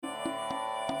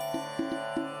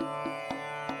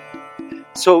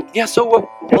So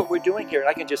what we're doing here, and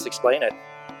I can just explain it.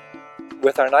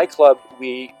 With our nightclub,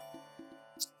 we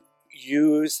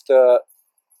use the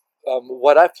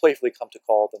what I've playfully come to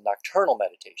call the nocturnal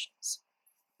meditations,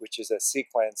 which is a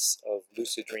sequence of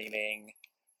lucid dreaming,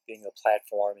 being a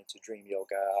platform into dream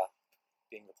yoga,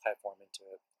 being the platform into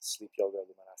sleep yoga,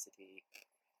 luminosity,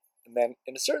 and then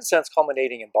in a certain sense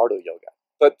culminating in bardo yoga.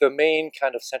 But the main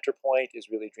kind of center point is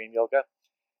really dream yoga.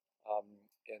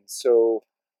 And so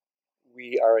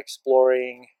we are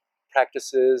exploring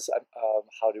practices,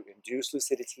 how to induce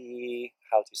lucidity,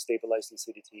 how to stabilize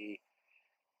lucidity,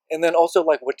 and then also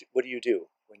like what do you do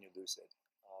when you're lucid?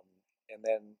 And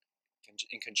then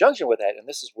in conjunction with that, and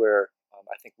this is where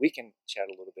I think we can chat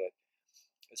a little bit,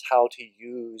 is how to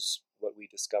use what we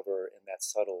discover in that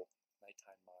subtle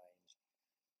nighttime mind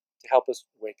to help us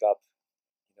wake up,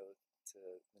 to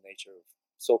the nature of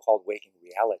so-called waking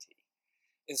reality.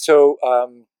 And so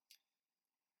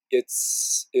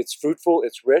it's fruitful,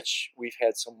 it's rich. We've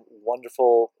had some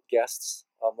wonderful guests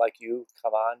like you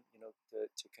come on,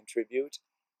 to contribute.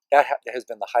 That has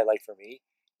been the highlight for me,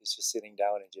 is just sitting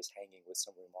down and just hanging with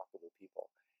some remarkable people.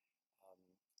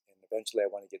 And eventually I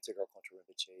want to get to Trungpa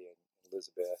Rinpoche and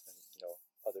Elizabeth and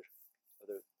other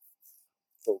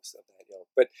folks of that ilk.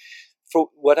 But for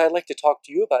what I'd like to talk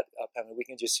to you about, Pema, we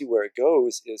can just see where it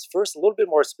goes, is first a little bit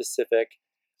more specific,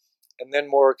 and then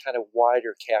more kind of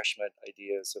wider cachement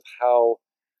ideas of how,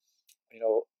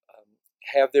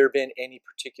 have there been any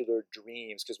particular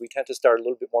dreams? Because we tend to start a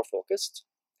little bit more focused,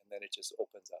 and then it just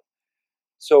opens up.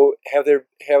 So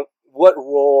what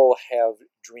role have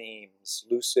dreams,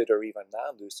 lucid or even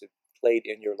non-lucid, played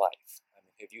in your life? I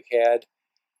mean, have you had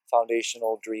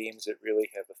foundational dreams that really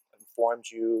have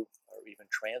informed you or even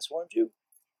transformed you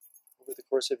over the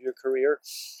course of your career,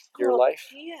 your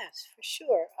life? Yes, for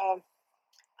sure.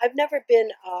 I've never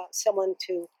been someone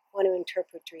to want to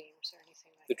interpret dreams or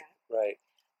anything like that. Right.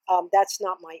 That's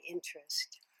not my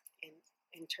interest in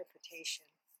interpretation.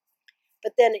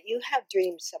 But then you have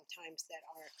dreams sometimes that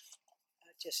are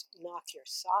just knock your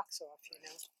socks off,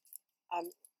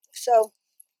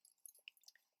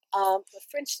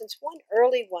 for instance, one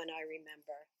early one I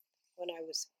remember when I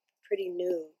was pretty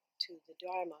new to the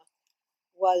Dharma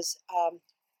was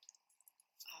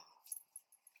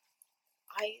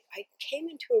I came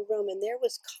into a room and there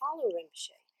was Trungpa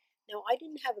Rinpoche. Now, I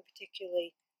didn't have a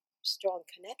particularly strong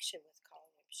connection with Trungpa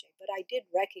Rinpoche, but I did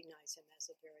recognize him as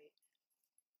a very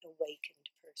awakened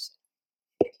person.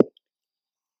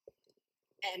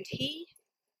 And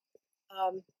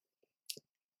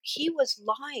he was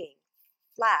lying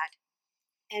flat,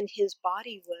 and his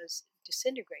body was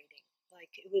disintegrating.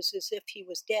 Like it was as if he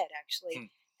was dead,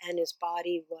 actually, and his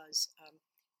body was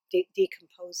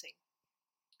decomposing.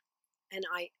 And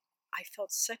I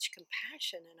felt such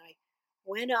compassion, and I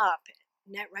went up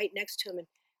right next to him and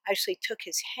actually took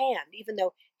his hand, even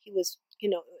though he was, he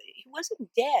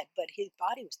wasn't dead, but his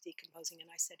body was decomposing.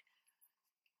 And I said,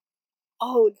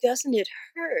 "Oh, doesn't it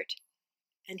hurt?"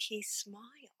 And he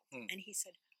smiled, and he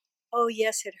said, "Oh,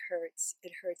 yes, it hurts.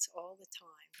 It hurts all the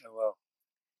time." Oh, wow.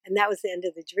 And that was the end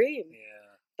of the dream.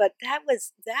 Yeah. But that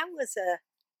was a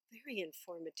very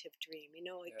informative dream.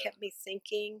 It kept me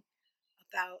thinking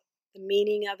about the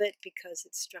meaning of it, because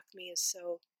it struck me as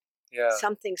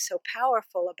something so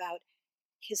powerful about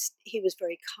he was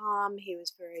very calm, he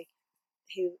was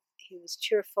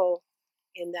cheerful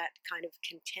in that kind of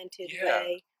contented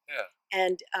way.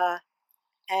 And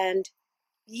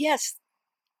yes,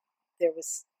 there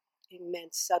was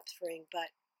immense suffering,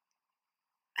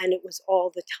 and it was all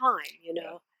the time,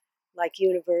 like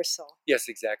universal. Yes,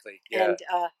 exactly. Yeah.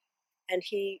 And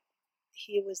he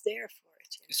was there for it.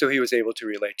 So he was able to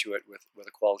relate to it with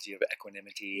a quality of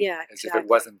equanimity, exactly. If it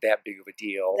wasn't that big of a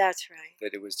deal. That's right.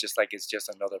 That it was just like it's just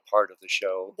another part of the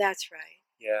show. That's right.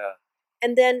 Yeah.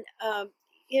 And then,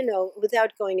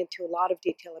 without going into a lot of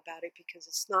detail about it, because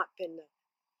it's not been the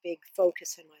big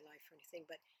focus in my life or anything,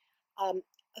 but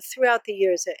throughout the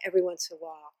years, every once in a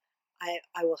while,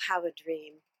 I will have a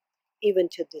dream, even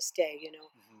to this day,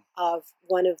 of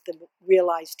one of the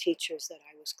realized teachers that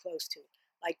I was close to,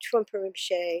 like Trungpa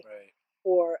Rinpoche, right,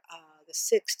 or the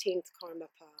 16th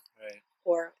Karmapa, right,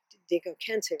 or Digo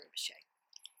Khyentse Rinpoche.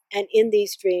 And in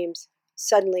these dreams,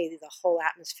 suddenly the whole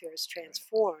atmosphere is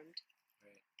transformed.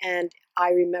 Right. And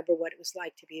I remember what it was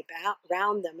like to be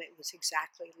around them. It was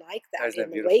exactly like that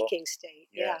in the waking state.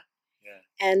 Yeah.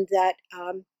 And that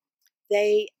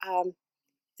they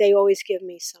always give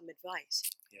me some advice.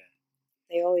 Yeah.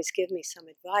 They always give me some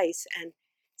advice, and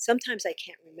sometimes I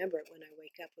can't remember it when I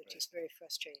wake up, which is very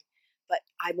frustrating. But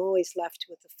I'm always left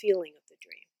with the feeling of the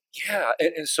dream. Yeah,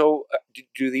 and so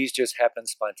do these just happen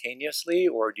spontaneously,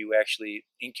 or do you actually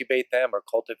incubate them or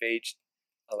cultivate,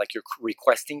 like you're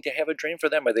requesting to have a dream for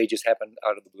them, or they just happen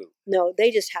out of the blue? No, they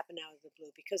just happen out of the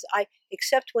blue because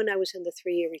except when I was in the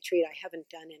 3-year retreat, I haven't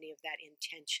done any of that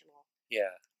intentional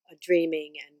Yeah.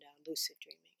 dreaming and lucid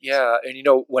dreaming. Yeah,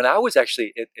 and when I was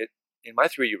actually in my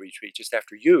 3-year retreat just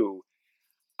after you,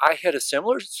 I had a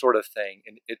similar sort of thing,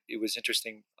 and it was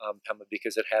interesting, Pema,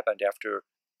 because it happened after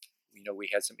we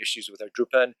had some issues with our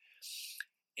Drupan,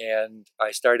 and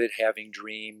I started having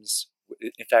dreams.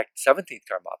 In fact, 17th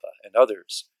Karmapa and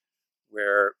others,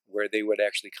 where they would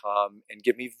actually come and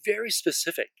give me very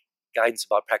specific guidance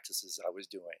about practices I was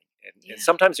doing, and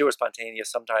sometimes they were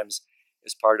spontaneous, sometimes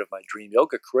as part of my dream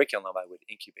yoga curriculum, I would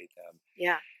incubate them.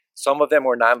 Yeah. Some of them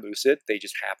were non-lucid; they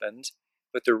just happened.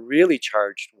 But the really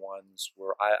charged ones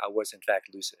were I was in fact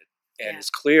lucid, and as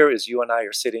clear as you and I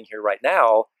are sitting here right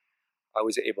now, I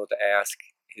was able to ask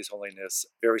His Holiness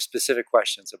very specific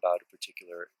questions about a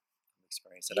particular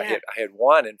experience. And I had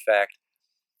one, in fact,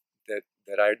 that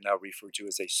I now refer to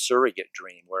as a surrogate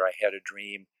dream, where I had a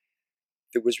dream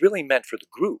that was really meant for the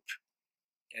group,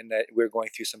 and that we're going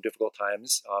through some difficult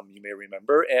times. You may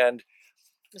remember, and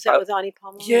was that with Ani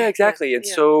Palmo? Yeah, exactly. And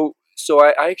so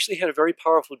I actually had a very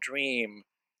powerful dream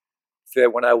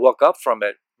that, when I woke up from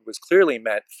it, was clearly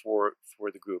meant for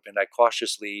the group, and I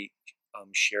cautiously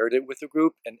shared it with the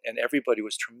group, and everybody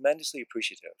was tremendously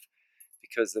appreciative,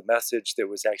 because the message that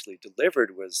was actually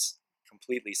delivered was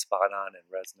completely spot on and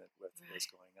resonant with what was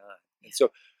going on.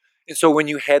 And so when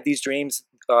you had these dreams,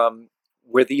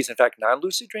 were these in fact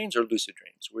non-lucid dreams or lucid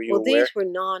dreams? Were you aware? These were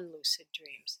non-lucid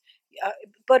dreams,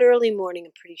 but early morning,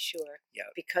 I'm pretty sure. Yeah.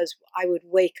 Because I would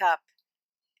wake up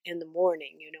in the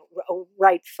morning,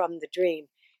 right from the dream,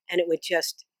 and I would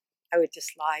just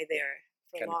lie there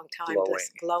for a long time,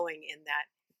 just glowing in that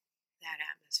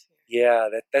atmosphere. Yeah,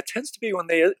 that tends to be when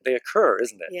they occur,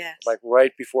 isn't it? Yes. Like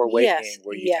right before waking,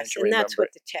 where you tend to remember. And that's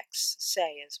what the texts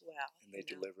say as well. And they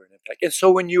deliver an impact. And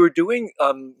so when you were doing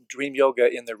dream yoga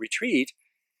in the retreat,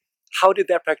 how did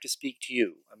that practice speak to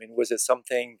you? I mean, was it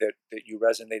something that you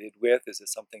resonated with? Is it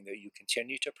something that you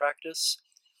continue to practice?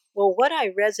 Well, what I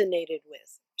resonated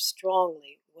with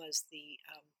strongly was the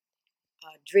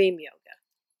dream yoga.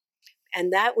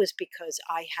 And that was because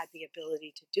I had the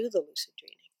ability to do the lucid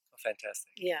dreaming. Oh,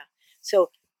 fantastic. Yeah.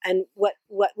 So, and what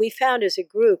we found as a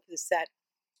group is that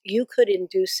you could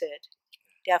induce it,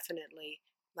 definitely,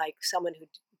 like someone who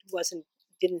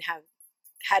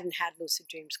hadn't had lucid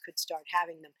dreams could start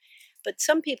having them. But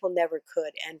some people never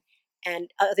could,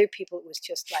 and other people it was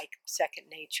just like second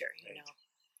nature, Right.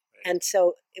 And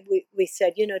so we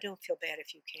said, don't feel bad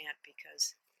if you can't,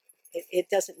 because it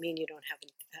doesn't mean you don't have an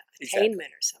attainment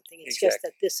or something. It's just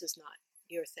that this is not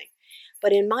your thing.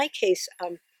 But in my case,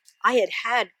 I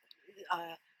had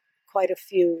quite a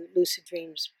few lucid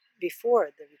dreams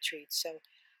before the retreat. So,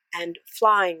 and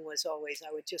flying was always,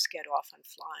 I would just get off on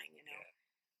flying,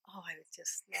 Oh, I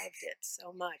just loved it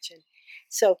so much. And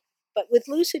so, but with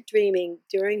lucid dreaming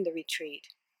during the retreat,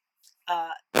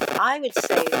 I would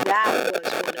say that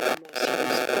was one of the most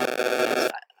useful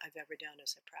things I've ever done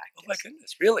as a practice. Oh my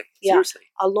goodness, really? Yeah. Seriously?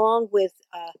 Along with,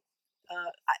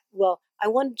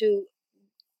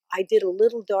 I did a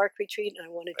little dark retreat, and I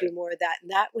want to do more of that. And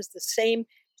that was the same,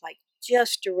 like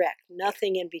just direct,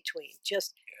 nothing in between.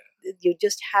 You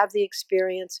just have the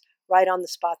experience right on the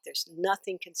spot. There's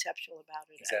nothing conceptual about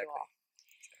it at all.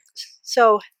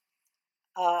 So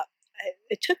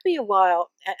it took me a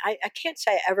while. I can't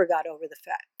say I ever got over the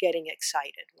fact getting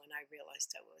excited when I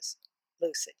realized I was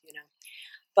lucid,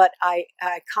 But I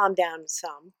calmed down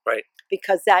some, right?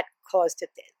 Because that caused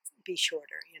it to be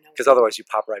shorter, Because otherwise you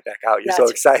pop right back out. You're so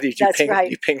excited,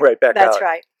 you ping right back out. That's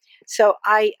right. So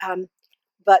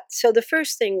so the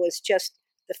first thing was just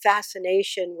the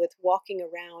fascination with walking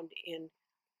around in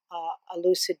a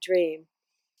lucid dream,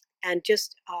 and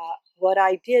just what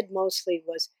I did mostly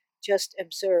was just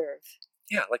observe.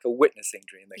 Yeah, like a witnessing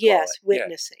dream. Yes,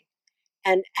 witnessing,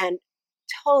 and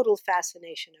total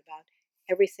fascination about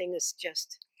everything is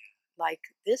just like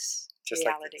this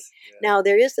reality. Like this. Yeah. Now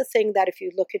there is the thing that if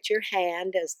you look at your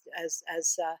hand, as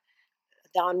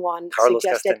Don Juan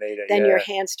suggested, then your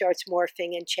hand starts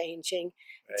morphing and changing.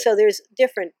 Right. So there's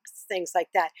different things like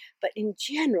that. But in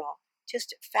general,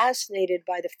 just fascinated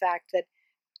by the fact that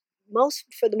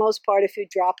for the most part, if you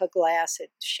drop a glass,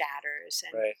 it shatters,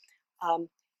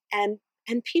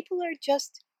 and people are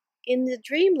just in the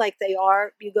dream like they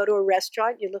are. You go to a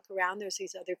restaurant, you look around, there's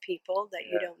these other people that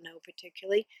you don't know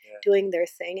particularly doing their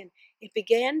thing, and it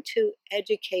began to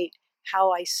educate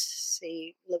how I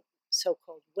see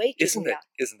so-called waking. Isn't it?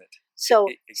 So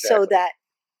that,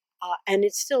 and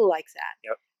it's still like that.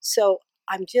 Yep. So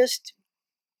I'm just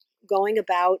going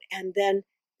about, and then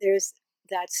there's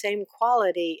that same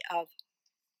quality of,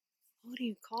 what do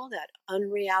you call that?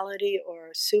 Unreality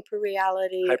or super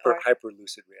reality or hyper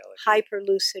lucid reality. hyper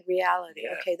lucid reality.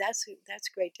 Yeah. Okay, that's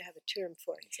great to have a term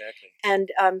for it. Exactly.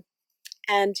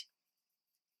 And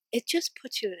it just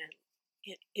puts you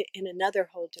in another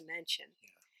whole dimension.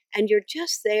 Yeah. And you're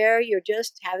just there. You're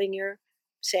just having your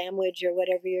sandwich or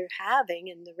whatever you're having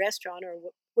in the restaurant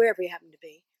or wherever you happen to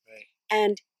be. Right.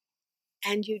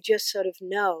 And you just sort of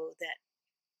know that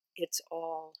it's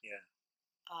all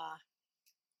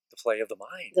the play of the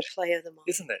mind. The play of the mind.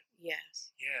 Isn't it?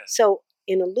 Yes. Yeah. So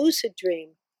in a lucid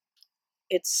dream,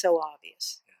 it's so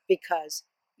obvious because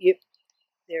you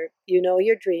know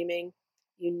you're dreaming,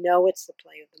 you know it's the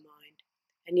play of the mind,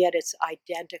 and yet it's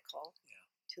identical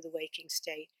to the waking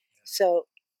state. Yeah. So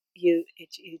you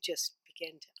just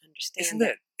begin to understand. Isn't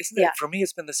it? Isn't it? For me,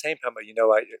 it's been the same, Pema. You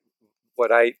know,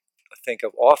 what I think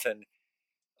of often,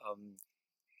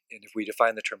 and if we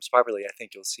define the terms properly, I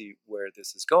think you'll see where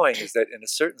this is going, is that in a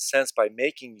certain sense, by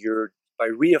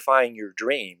reifying your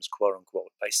dreams, quote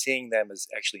unquote, by seeing them as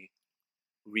actually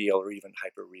real or even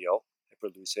hyper real, hyper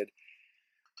lucid,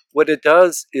 what it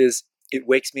does is it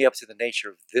wakes me up to the nature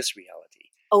of this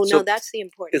reality. Oh, so, no, that's the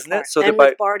important isn't part. It? So and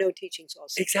with bardo teachings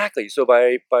also. Exactly. So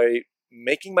by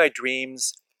making my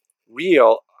dreams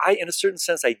real, in a certain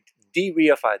sense, I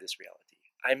de-reify this reality.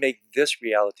 I make this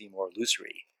reality more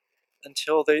illusory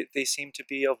until they seem to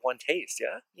be of one taste,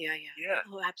 yeah? Yeah.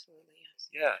 Oh, absolutely, yes.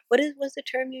 Yeah. What was the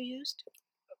term you used?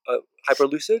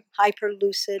 Hyperlucid?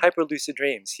 Hyperlucid. Hyperlucid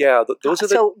dreams, yeah. Those are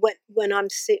so when I'm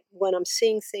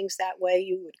seeing things that way,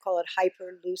 you would call it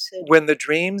hyperlucid? When the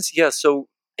dreams, yeah, so...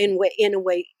 In a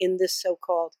way, in this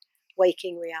so-called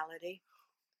waking reality?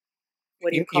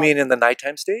 What do you call it? You mean in the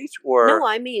nighttime stage? Or no,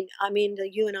 I mean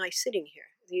you and I sitting here.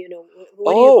 You know,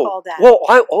 what do you call that?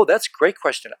 Well, that's a great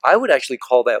question. I would actually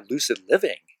call that lucid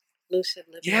living. Lucid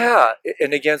living. Yeah,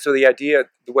 and again, so the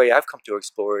idea, the way I've come to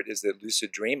explore it, is that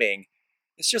lucid dreaming,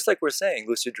 it's just like we're saying,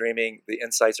 lucid dreaming, the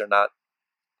insights are not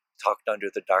tucked under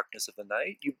the darkness of the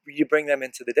night. You bring them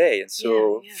into the day. And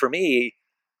so for me,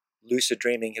 lucid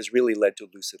dreaming has really led to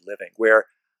lucid living, where,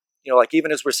 you know, like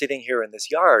even as we're sitting here in this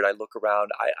yard, I look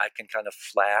around, I can kind of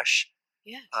flash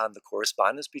on the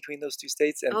correspondence between those two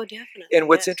states. And, definitely. And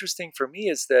what's interesting for me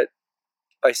is that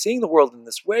by seeing the world in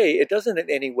this way, it doesn't in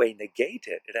any way negate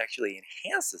it. It actually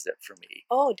enhances it for me.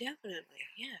 Oh, definitely.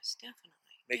 Yes, definitely.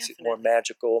 Makes it more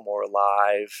magical, more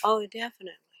alive. Oh,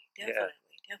 definitely.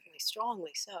 Definitely.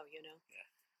 Strongly so, you know.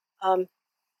 Yeah.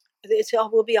 It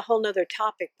will be a whole nother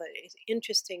topic, but it's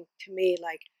interesting to me,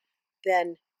 like,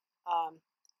 then I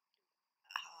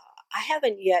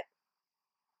haven't yet,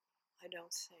 I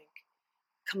don't think,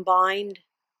 combined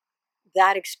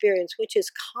that experience, which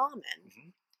is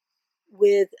common,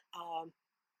 with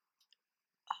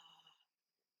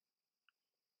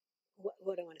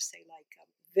what I want to say, like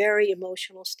very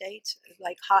emotional states,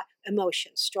 like hot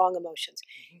emotions, strong emotions.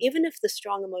 Even if the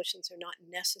strong emotions are not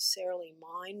necessarily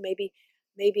mine, maybe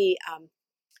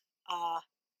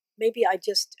I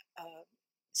just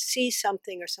see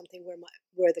something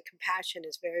where the compassion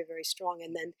is very, very strong,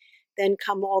 and then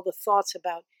come all the thoughts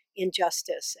about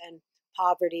injustice and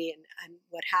poverty and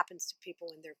what happens to people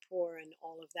when they're poor and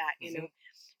all of that, you know.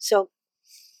 So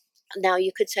now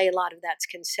you could say a lot of that's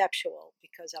conceptual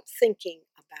because I'm thinking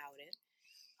about it,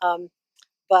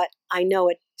 but I know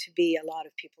it to be a lot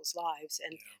of people's lives,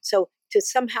 and so to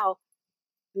somehow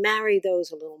marry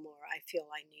those a little more, I feel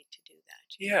I need to do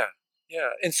that. Yeah.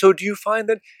 And so do you find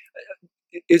that,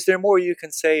 is there more you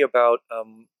can say about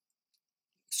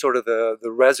sort of the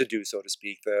residue, so to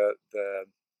speak, the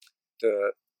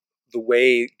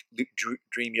way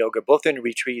dream yoga, both in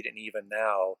retreat and even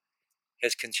now,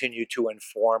 has continued to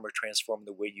inform or transform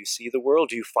the way you see the world?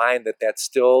 Do you find that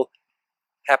still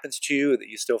happens to you, that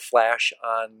you still flash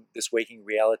on this waking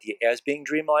reality as being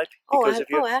dreamlike because of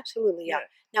you? Oh, absolutely, yeah.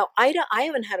 Now, I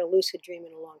haven't had a lucid dream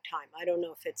in a long time. I don't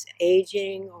know if it's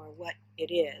aging or what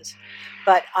it is,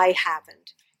 but I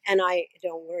haven't, and I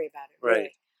don't worry about it.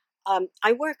 Really. Right.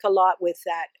 I work a lot with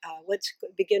that. What's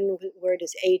begin with word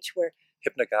is H, where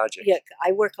hypnogogic. Yeah,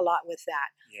 I work a lot with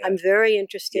that. Yeah. I'm very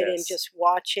interested in just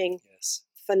watching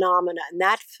phenomena, and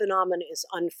that phenomena is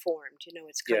unformed. You know,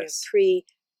 it's kind of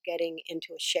getting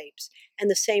into shapes. And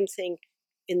the same thing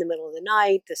in the middle of the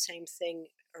night, the same thing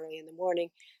early in the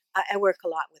morning. I work a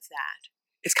lot with that.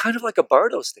 It's kind of like a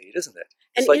bardo state, isn't it?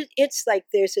 It's like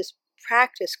there's this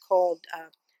practice called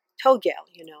thögal,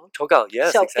 you know. Thögal,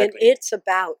 yes, so, exactly. And it's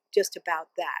just about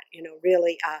that, you know,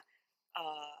 really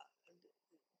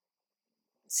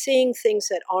seeing things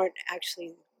that aren't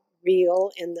actually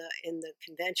real in the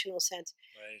conventional sense,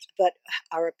 Right. but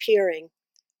are appearing,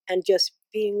 and just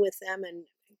being with them and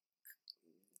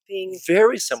being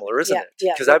Very similar, isn't yeah, it?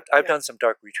 yeah, Because yeah, I've yeah, done some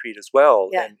dark retreat as well,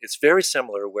 yeah, and it's very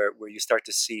similar where you start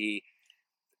to see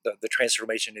the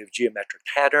transformation of geometric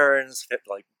patterns,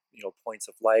 like points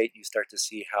of light. You start to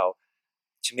see how,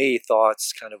 to me,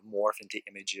 thoughts kind of morph into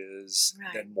images,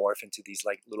 right. then morph into these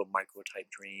like little micro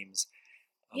type dreams.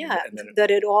 Yeah, And then,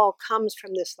 that it all comes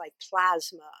from this like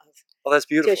plasma of oh, that's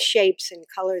beautiful. just shapes and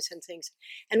colors and things.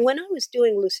 And when I was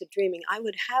doing lucid dreaming, I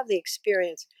would have the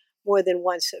experience more than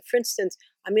once. So for instance,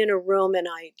 I'm in a room and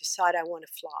I decide I want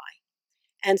to fly.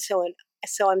 And so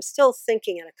I'm still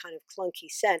thinking in a kind of clunky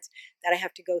sense that I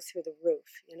have to go through the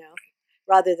roof,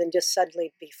 rather than just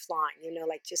suddenly be flying,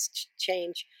 like just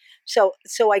change. So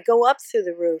I go up through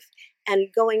the roof,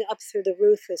 and going up through the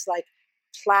roof is like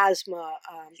plasma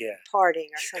Yeah. parting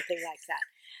or something like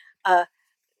that.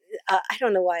 I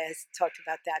don't know why I talked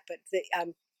about that, but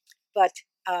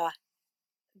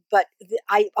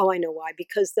I know why,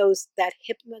 because that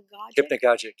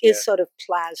Hypnagogic, yeah. is sort of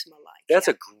plasma like. That's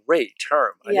a great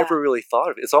term. I Yeah. never really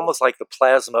thought of it. It's almost like the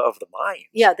plasma of the mind.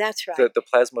 Yeah, that's right. The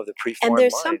plasma of the preformed And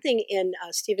there's mind. something in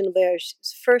Stephen LeBaire's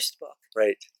first book,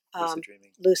 Right. Lucid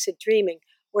dreaming. Lucid Dreaming,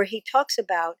 where he talks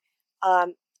about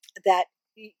that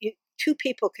two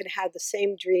people can have the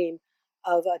same dream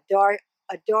of a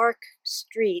dark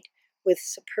street with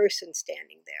a person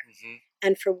standing there. Mm-hmm.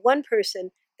 And for one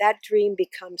person, that dream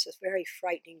becomes a very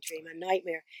frightening dream, a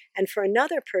nightmare. And for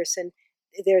another person,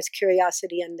 there's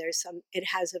curiosity and it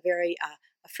has a very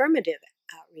affirmative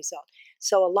result.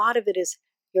 So a lot of it is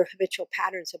your habitual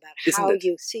patterns about how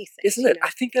you see things. Isn't it? I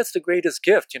think that's the greatest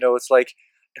gift. It's like,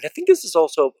 and I think this is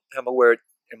also, Pema, where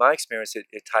in my experience it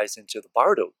ties into the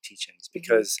bardo teachings,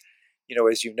 because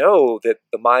as you know, that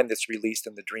the mind that's released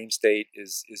in the dream state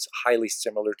is highly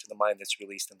similar to the mind that's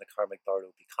released in the karmic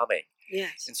bardo becoming.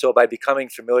 Yes. And so by becoming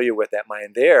familiar with that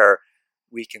mind there,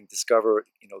 we can discover,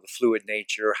 the fluid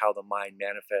nature, how the mind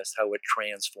manifests, how it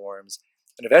transforms.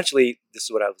 And eventually, this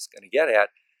is what I was going to get at,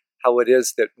 how it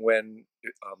is that when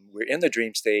we're in the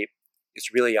dream state,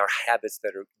 it's really our habits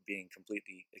that are being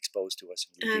completely exposed to us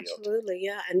and revealed. Absolutely,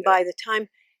 yeah. And by the time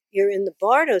you're in the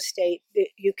bardo state,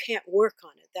 you can't work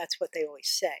on it. That's what they always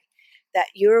say, that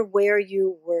you're where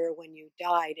you were when you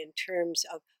died in terms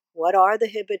of what are the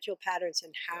habitual patterns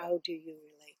and how do you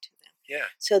relate to them. Yeah.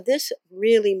 So this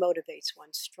really motivates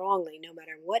one strongly, no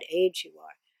matter what age you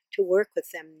are, to work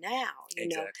with them now,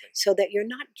 so that you're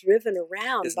not driven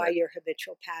around by your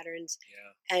habitual patterns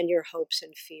and your hopes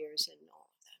and fears and all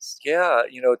of that stuff. Yeah,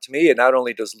 to me, it not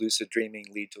only does lucid dreaming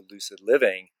lead to lucid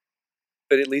living,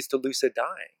 but it leads to lucid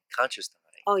dying, conscious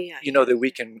dying. Oh yeah. That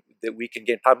we can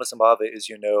gain. Padmasambhava is,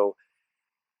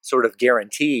 sort of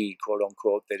guarantee, quote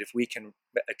unquote, that if we can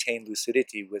attain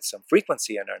lucidity with some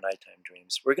frequency in our nighttime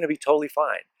dreams, we're going to be totally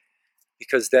fine.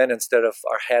 Because then instead of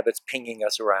our habits pinging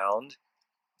us around,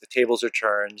 the tables are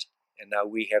turned, and now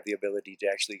we have the ability to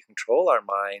actually control our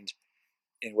mind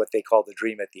in what they call the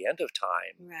dream at the end of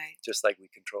time, right? Just like we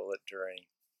control it during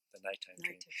the nighttime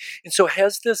dream. And so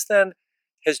has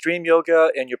dream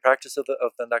yoga and your practice of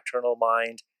the nocturnal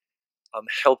mind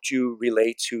helped you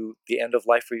relate to the end of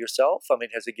life for yourself? I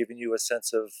mean, has it given you a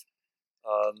sense of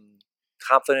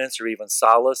confidence or even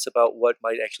solace about what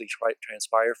might actually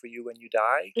transpire for you when you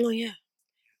die? Oh yeah,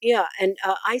 yeah. And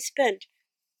I spent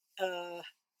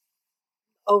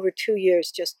over 2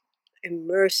 years just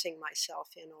immersing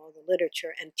myself in all the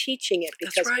literature and teaching it,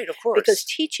 because That's right, of course. because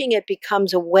teaching it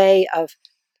becomes a way of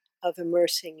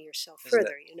immersing yourself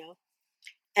further,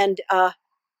 and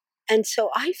so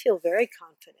I feel very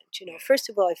confident. First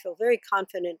of all, I feel very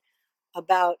confident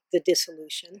about the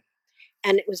dissolution.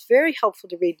 And it was very helpful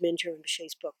to read Mingyur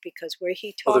Rinpoche's book, because where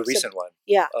he talks... the recent one.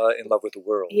 Yeah. In Love with the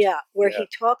World. Yeah, where he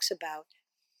talks about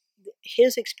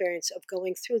his experience of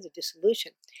going through the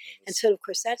dissolution. And so, of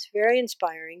course, that's very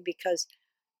inspiring, because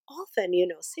often,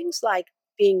 things like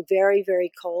being very, very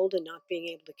cold and not being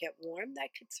able to get warm,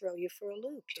 that could throw you for a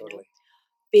loop, Totally.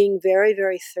 Being very,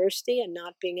 very thirsty and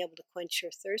not being able to quench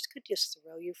your thirst could just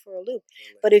throw you for a loop.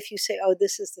 Totally. But if you say, oh,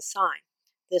 this is the sign,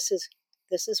 this is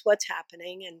what's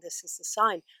happening, and this is the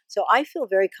sign. So I feel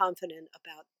very confident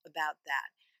about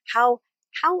that. How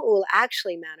it will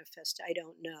actually manifest, I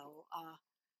don't know.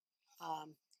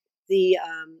 The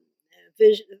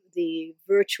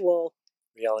virtual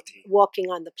reality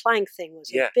walking on the plank thing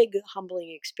was a big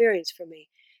humbling experience for me,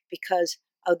 because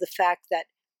of the fact that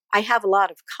I have a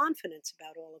lot of confidence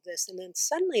about all of this, and then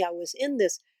suddenly I was in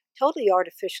this totally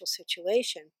artificial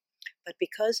situation. But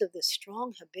because of the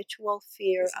strong habitual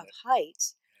fear of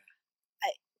heights,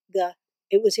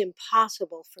 it was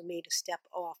impossible for me to step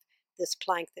off this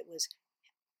plank that was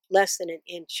less than an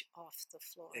inch off the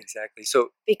floor. Exactly.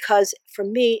 So because for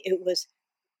me, it was,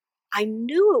 I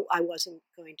knew I wasn't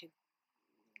going to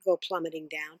go plummeting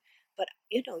down, but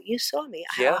you saw me,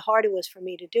 how hard it was for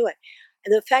me to do it.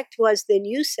 And the fact was, then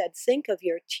you said, think of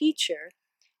your teacher.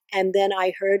 And then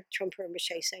I heard Trungpa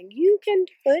Rinpoche saying, you can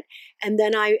do it. And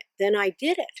then I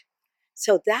did it.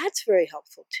 So that's very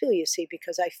helpful too, you see,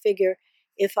 because I figure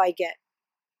if I get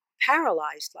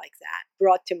paralyzed like that,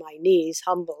 brought to my knees,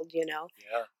 humbled,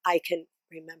 I can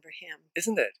remember him.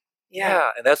 Isn't it?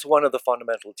 Yeah. And that's one of the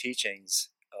fundamental teachings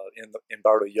in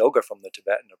bardo yoga from the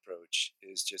Tibetan approach,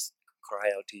 is just cry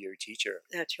out to your teacher.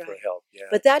 That's right. For help. Yeah.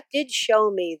 But that did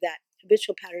show me that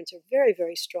habitual patterns are very,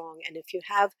 very strong. And if you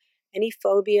have any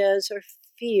phobias or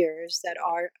fears that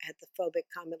are at the phobic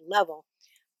common level,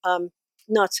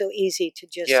 not so easy to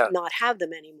just not have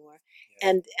them anymore.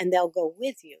 Yeah. And they'll go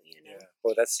with you, Yeah.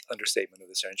 Well, that's understatement of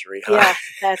the century. Huh? Yeah,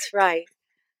 that's right.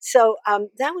 So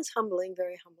that was humbling,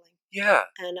 very humbling. Yeah.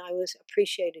 And I was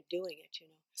appreciated doing it,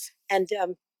 And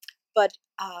but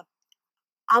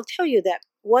I'll tell you that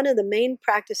one of the main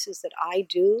practices that I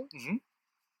do,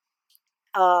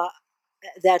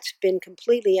 that's been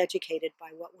completely educated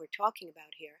by what we're talking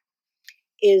about here,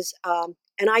 is,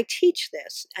 and I teach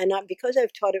this, and because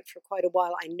I've taught it for quite a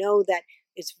while, I know that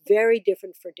it's very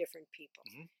different for different people.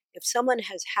 If someone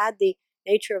has had the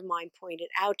nature of mind pointed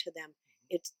out to them,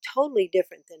 it's totally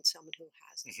different than someone who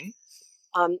hasn't.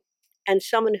 And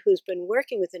someone who's been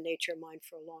working with the nature of mind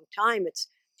for a long time, it's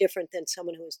different than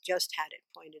someone who has just had it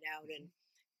pointed out and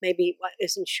maybe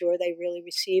isn't sure they really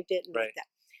received it and like that.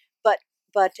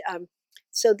 But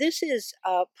so this is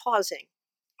pausing.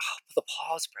 Oh, the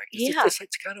pause practice. Yeah.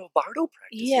 It's kind of a bardo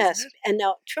practice. Yes. Isn't it? And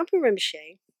now Trungpa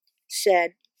Rinpoche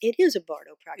said it is a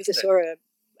bardo practice or a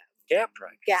gap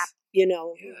practice.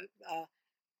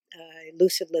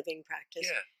 Lucid living practice.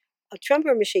 Yeah.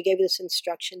 Trungpa Rinpoche gave this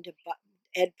instruction to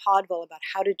Ed Podwell about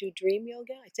how to do dream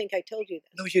yoga. I think I told you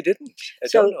this. No, you didn't. I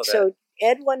don't know that. So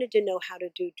Ed wanted to know how to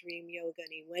do dream yoga,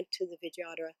 and he went to the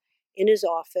Vijayadhara in his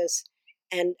office,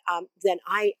 and then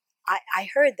I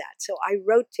heard that. So I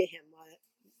wrote to him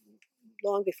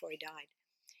long before he died.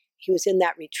 He was in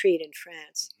that retreat in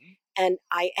France. And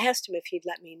I asked him if he'd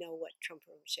let me know what Trungpa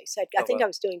Rinpoche said. I think I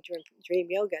was doing dream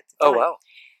yoga at the time. Oh, wow.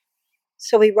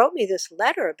 So he wrote me this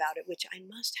letter about it, which I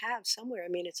must have somewhere. I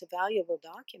mean, it's a valuable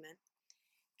document.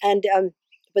 And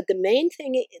but the main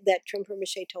thing that Trungpa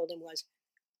Rinpoche told him was,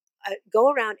 go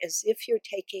around as if you're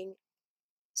taking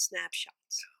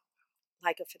snapshots,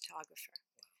 like a photographer.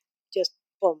 Just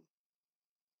boom,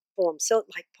 boom. So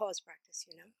like pause practice,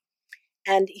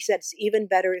 And he said it's even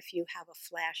better if you have a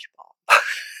flash bulb.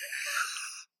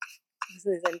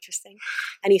 Isn't that interesting?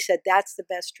 And he said that's the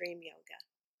best dream yoga.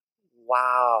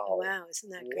 Wow. Wow, isn't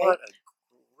that great? What a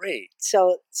great.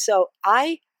 So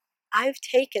I've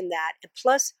taken that, and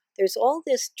plus there's all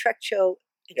this trekchö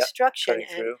instruction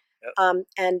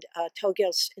and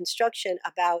thögal's instruction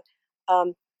about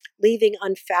leaving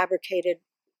unfabricated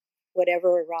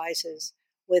whatever arises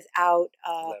without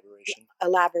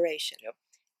elaboration. Yep.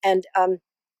 And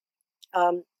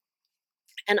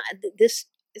this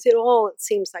it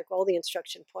seems like all the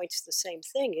instruction points to the same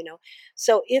thing,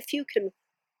 So if you can,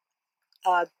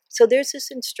 so there's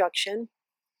this instruction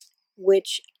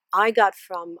which I got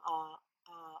from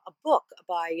a book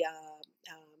by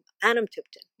Adam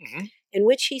Tipton, in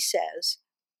which he says,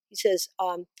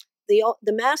 the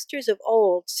masters of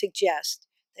old suggest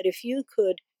that if you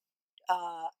could,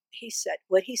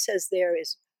 what he says there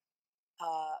is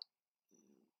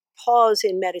pause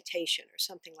in meditation or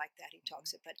something like that. He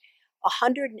talks about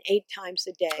 108 times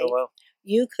a day. Oh, wow.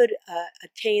 You could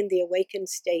attain the awakened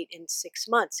state in 6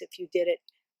 months if you did it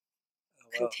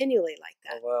continually like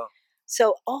that. Oh, wow.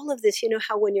 So all of this,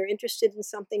 how when you're interested in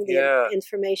something, the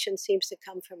information seems to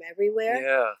come from everywhere.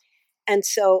 Yeah. And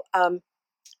so,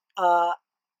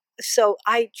 so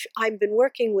I've been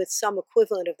working with some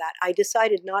equivalent of that. I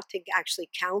decided not to actually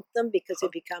count them because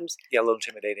it becomes a little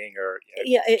intimidating or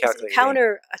it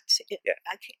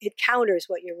counters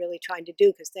what you're really trying to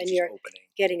do, because then you're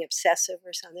getting obsessive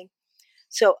or something.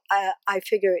 So I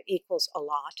figure it equals a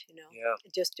lot,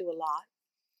 just do a lot,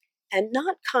 and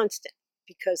not constant,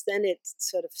 because then it's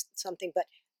sort of something, but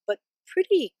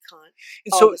pretty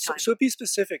all the time. So be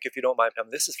specific if you don't mind, Pam.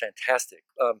 This is fantastic.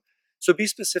 So be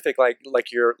specific, like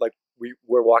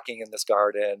we're walking in this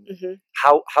garden.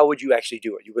 How would you actually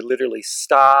do it? You would literally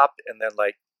stop and then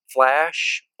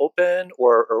flash open,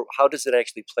 or how does it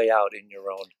actually play out in your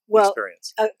own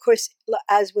experience? Of course,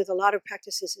 as with a lot of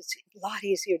practices, it's a lot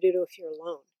easier to do if you're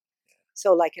alone.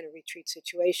 So like in a retreat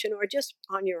situation or just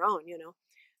on your own,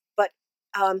 But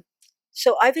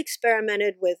So I've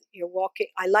experimented with your walking.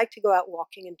 I like to go out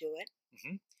walking and do it.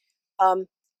 Mm-hmm.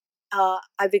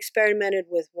 I've experimented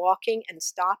with walking and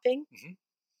stopping,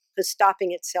 because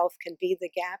stopping itself can be the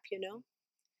gap,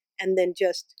 and then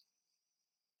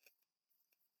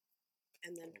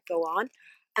go on.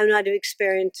 And I've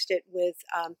experienced it with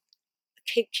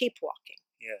keep walking.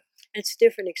 Yeah. It's a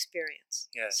different experience.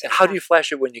 Yeah. And how do you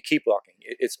flash it when you keep walking?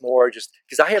 It's more just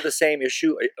because I have the same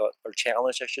issue or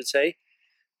challenge, I should say,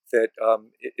 that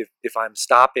if I'm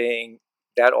stopping,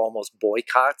 that almost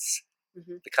boycotts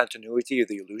the continuity or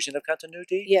the illusion of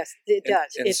continuity. Yes, it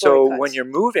does. And it so boycotts. when you're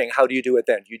moving, how do you do it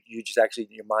then? You just actually,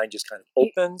 your mind just kind of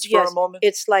opens for a moment?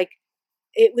 It's like,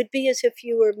 it would be as if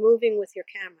you were moving with your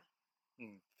camera.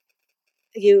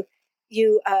 It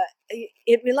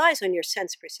relies on your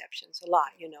sense perceptions a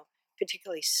lot,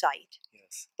 particularly sight.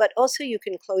 Yes. But also you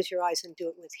can close your eyes and do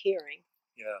it with hearing.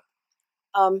 Yeah.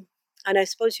 And I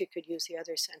suppose you could use the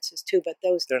other senses too, but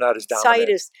they're not as dominant. Sight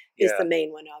is the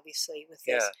main one, obviously, with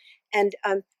this. And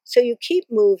so you keep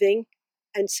moving,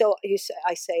 and so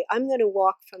I say, I'm going to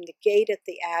walk from the gate at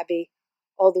the Abbey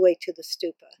all the way to the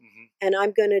stupa, and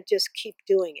I'm going to just keep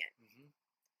doing it.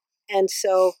 And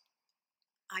so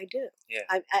I do. Yeah.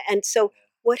 And so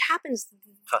what happens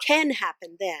can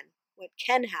happen then. What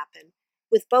can happen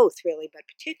with both, really, but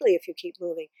particularly if you keep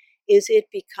moving, is it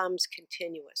becomes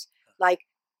continuous. Like,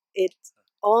 it's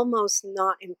almost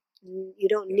not. You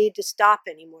don't need to stop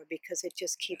anymore because it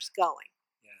just keeps going.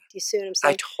 Do you see what I'm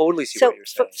saying? I totally see what you're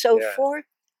saying.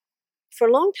 For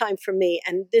a long time for me,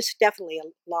 and this definitely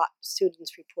a lot of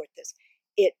students report this,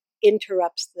 it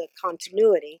interrupts the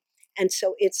continuity, and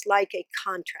so it's like a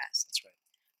contrast. That's right.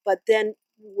 But then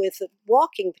with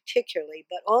walking particularly,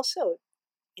 but also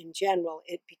in general,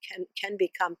 it can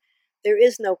become, there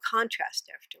is no contrast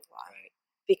after a while,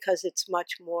 because it's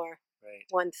much more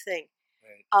one thing.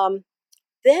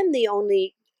 Then the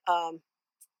only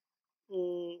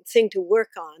thing to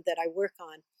work on, that I work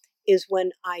on, is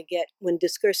when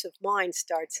discursive mind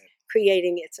starts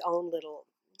creating its own little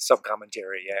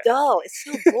sub-commentary. Dull. It's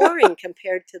so boring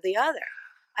compared to the other.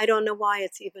 I don't know why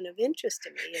it's even of interest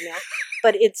to me,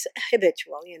 but it's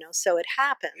habitual, so it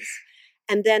happens.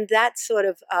 And then that sort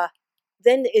of,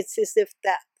 then it's as if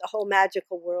that the whole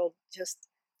magical world just,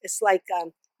 it's like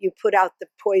you put out the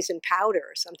poison powder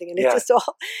or something, and it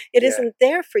isn't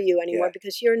there for you anymore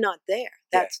because you're not there.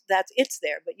 It's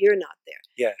there, but you're not there.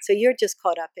 Yeah. So you're just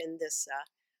caught up in this,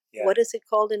 what is it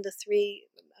called in the three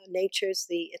natures?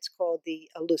 It's called the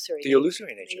illusory nature. The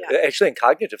illusory nature. Yeah. Actually, in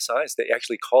cognitive science, they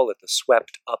actually call it the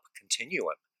swept up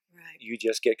continuum. Right. You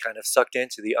just get kind of sucked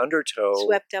into the undertow.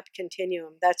 Swept up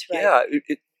continuum. That's right. Yeah.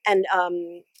 And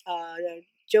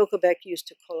Djokovic used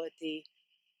to call it the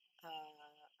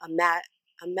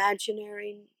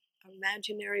imaginary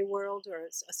world, or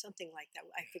something like that.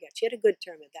 I forget. She had a good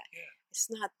term of that. Yeah. It's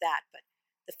not that, but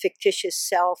the fictitious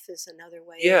self is another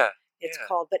way. It's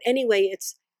called. But anyway,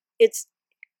 it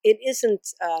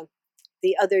isn't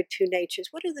the other two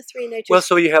natures. What are the three natures? Well,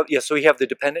 so you have the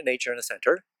dependent nature in the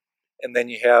center, and then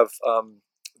you have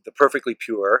the perfectly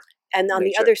pure. And on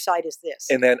the other side is this.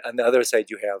 And then on the other side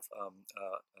you have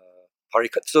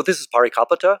so this is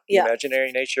parikapata, the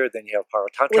imaginary nature. Then you have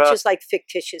paratantra, which is like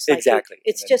fictitious. Exactly. Like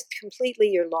it's just completely,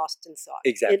 you're lost in thought.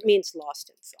 Exactly. It means lost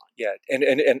in thought. Yeah, and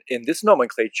in this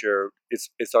nomenclature, it's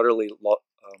utterly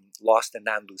lost in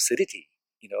non-lucidity.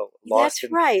 Lost.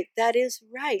 That's right. That is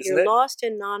right. You're lost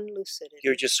in non-lucidity.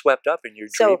 You're just swept up and you're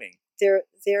dreaming. They're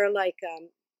like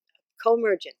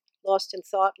co-emergent. Lost in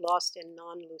thought, lost in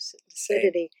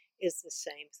non-lucidity is the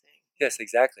same thing. Yes,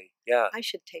 exactly. Yeah. I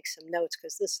should take some notes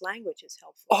because this language is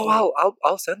helpful. Oh,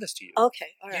 I'll send this to you.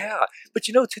 Okay, all right. Yeah, but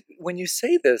when you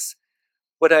say this,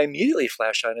 what I immediately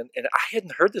flash on, and I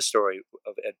hadn't heard the story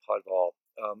of Ed Podval,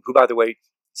 who, by the way,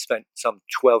 spent some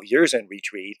 12 years in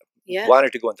retreat,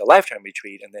 wanted to go into lifetime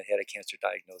retreat, and then had a cancer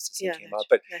diagnosis and came out.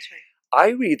 But that's right. I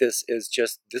read this as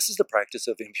this is the practice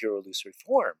of impure illusory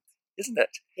form, isn't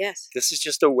it? Yes. This is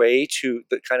just a way to,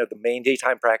 the main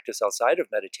daytime practice outside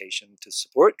of meditation to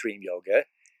support dream yoga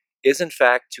is in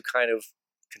fact to kind of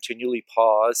continually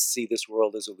pause, see this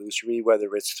world as illusory,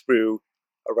 whether it's through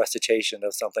a recitation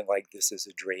of something like this is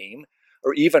a dream,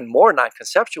 or even more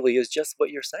non-conceptually is just what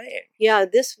you're saying. Yeah,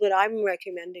 what I'm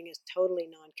recommending is totally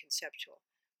non-conceptual.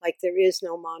 Like there is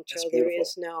no mantra, there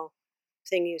is no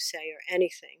thing you say or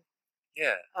anything.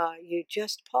 Yeah. You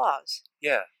just pause.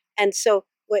 Yeah. And so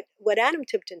what Adam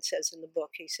Tipton says in the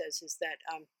book, he says is that,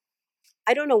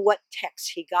 I don't know what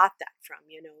text he got that from,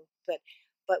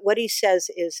 but what he says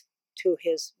is to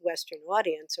his Western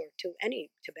audience, or to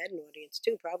any Tibetan audience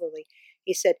too, probably.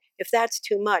 He said, if that's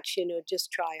too much,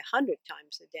 just try 100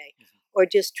 times a day, or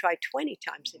just try 20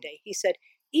 times a day. He said,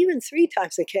 even 3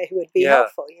 times a day would be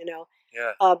helpful,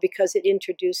 because it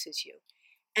introduces you.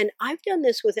 And I've done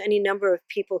this with any number of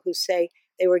people who say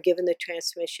they were given the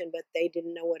transmission, but they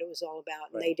didn't know what it was all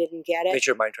about, and they didn't get it.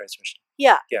 Nature mind transmission.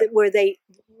 Yeah. Where they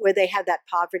have that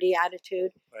poverty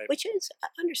attitude, Right. which is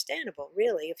understandable,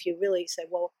 really, if you really say,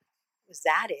 well, was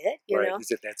that it? You know?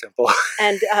 Is it that simple?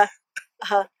 And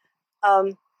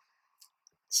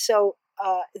so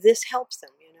this helps them,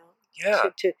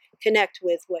 to connect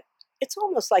with what it's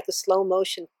almost like a slow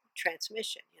motion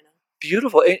transmission,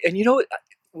 Beautiful. And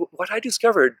what I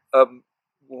discovered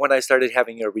when I started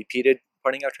having repeated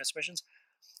pointing out transmissions,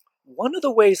 one of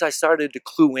the ways I started to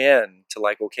clue in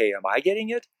to okay, am I getting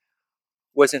it?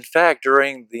 Was in fact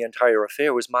during the entire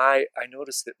affair I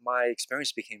noticed that my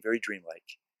experience became very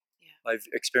dreamlike. My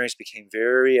experience became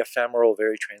very ephemeral,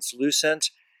 very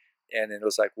translucent, and it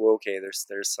was like, well, okay,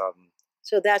 there's some.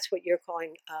 So that's what you're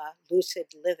calling lucid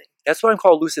living. That's what I'm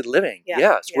calling lucid living. Yeah,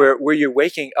 yes, where you're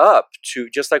waking up to,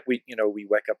 just like we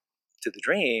wake up to the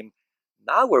dream.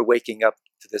 Now we're waking up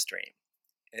to this dream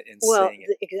and seeing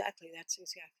it. Exactly. That's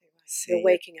exactly right. Seeing you're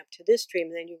waking up to this dream,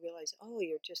 and then you realize, oh,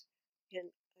 you're just you're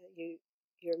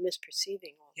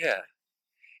misperceiving all the time.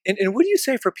 And what do you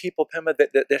say for people, Pema,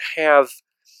 that have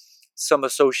some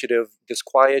associative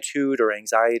disquietude or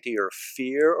anxiety or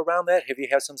fear around that? Have you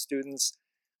had some students,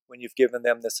 when you've given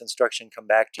them this instruction, come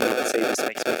back to you and say, this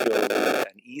makes me feel a little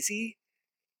uneasy?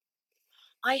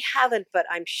 I haven't, but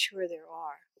I'm sure there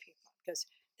are people, because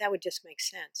that would just make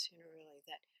sense, really,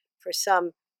 that for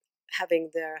some,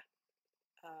 having their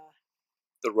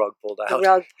the rug pulled out. The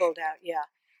rug pulled out, yeah.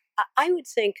 I would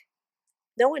think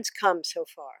no one's come so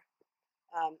far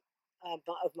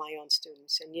of my own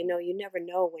students, and you never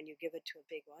know when you give it to a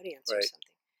big audience or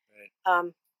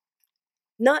something.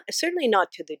 Right. Certainly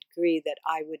not to the degree that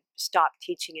I would stop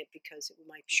teaching it because it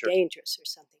might be dangerous or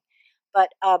something.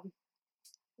 But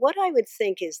what I would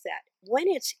think is that when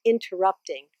it's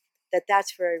interrupting,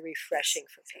 that's very refreshing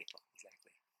for people.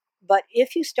 Exactly. But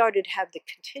if you started to have the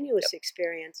continuous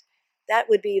experience, that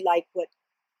would be like what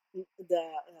the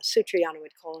Sutrayana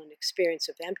would call an experience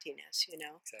of emptiness,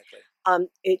 Exactly.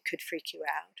 It could freak you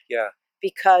out. Yeah.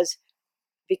 Because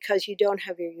you don't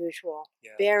have your usual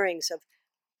bearings of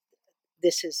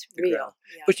this is real.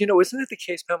 Yeah. But isn't it the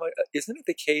case, Pema? Isn't it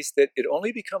the case that it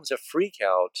only becomes a freak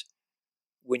out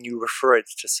when you refer it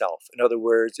to self? In other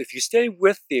words, if you stay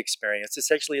with the experience,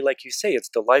 it's actually, like you say, it's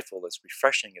delightful, it's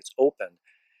refreshing, it's open.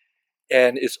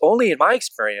 And it's only in my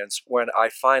experience when I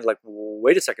find, well,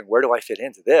 wait a second, where do I fit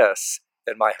into this?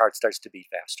 That my heart starts to beat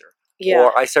faster. Yeah.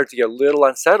 Or I start to get a little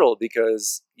unsettled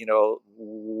because,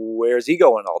 where's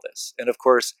ego in all this? And of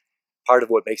course, part of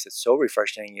what makes it so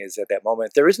refreshing is at that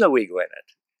moment, there is no ego in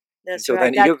it. That's so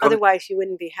right. Otherwise, you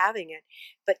wouldn't be having it.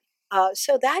 But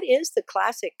so that is the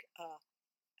classic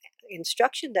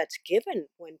instruction that's given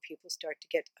when people start to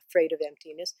get afraid of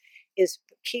emptiness, is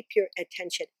keep your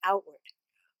attention outward.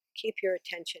 Keep your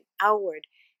attention outward,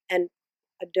 and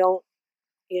don't,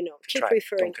 keep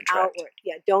referring outward.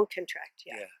 Yeah, don't contract.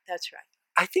 Yeah, that's right.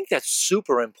 I think that's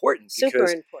super important.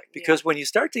 Because when you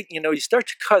start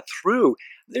to, cut through,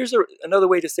 there's another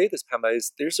way to say this, Pema,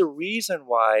 is there's a reason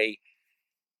why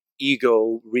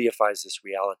ego reifies this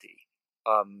reality.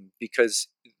 Because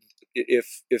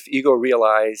if ego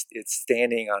realized it's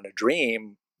standing on a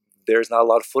dream, there's not a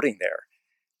lot of footing there.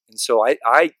 And so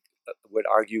I would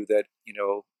argue that,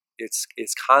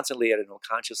 it's constantly at an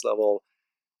unconscious level,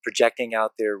 projecting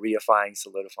out there, reifying,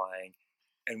 solidifying.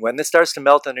 And when this starts to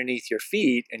melt underneath your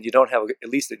feet and you don't have, at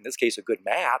least in this case, a good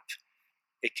map,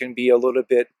 it can be a little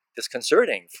bit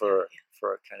disconcerting for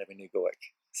kind of an egoic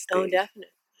state. Oh,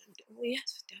 definitely. Well,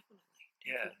 yes, definitely.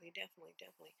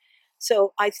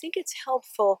 So I think it's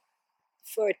helpful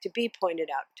for it to be pointed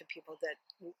out to people that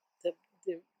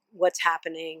what's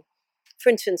happening. For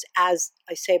instance, as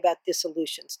I say about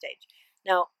dissolution stage.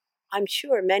 Now, I'm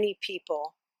sure many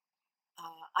people,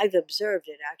 I've observed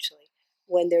it actually,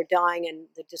 when they're dying and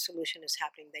the dissolution is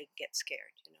happening, they get scared,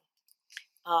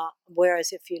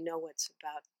 whereas if you know what's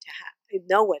about to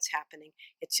know what's happening,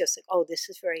 it's just like, oh, this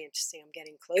is very interesting. I'm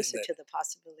getting closer to the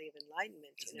possibility of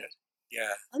enlightenment.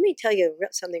 Yeah. Let me tell you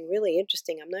something really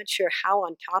interesting. I'm not sure how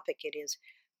on topic it is,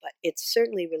 but it's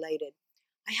certainly related.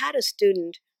 I had a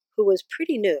student who was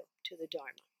pretty new to the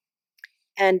Dharma,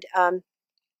 and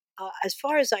as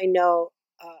far as I know,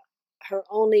 her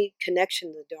only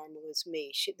connection to the Dharma was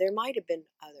me. There might have been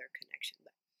other connection,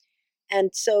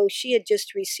 and so she had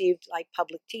just received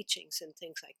public teachings and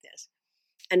things like this.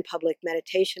 and public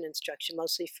meditation instruction,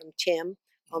 mostly from Tim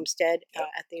Homestead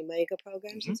at the Omega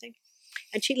programs and things.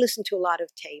 And she listened to a lot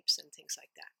of tapes and things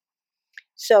like that.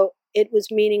 So it was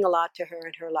meaning a lot to her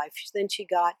in her life. Then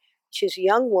she's a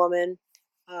young woman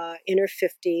in her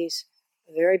 50s,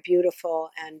 a very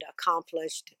beautiful and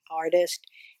accomplished artist,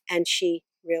 and she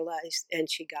realized, and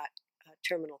she got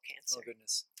terminal cancer. Oh,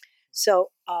 goodness.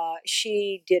 So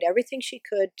she did everything she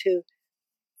could to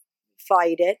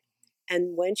fight it,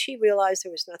 and when she realized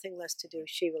there was nothing less to do,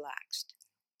 she relaxed.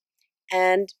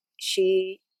 And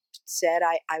she said,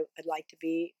 I'd like to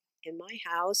be in my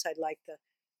house. I'd like the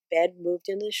bed moved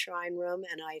into the shrine room,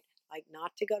 and I'd like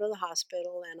not to go to the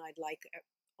hospital, and I'd like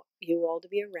you all to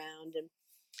be around, and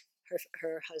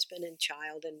her husband and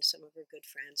child and some of her good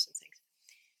friends and things.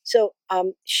 So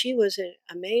she was in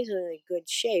amazingly good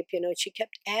shape. She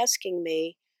kept asking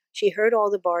me. She heard all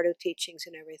the Bardo teachings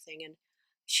and everything, and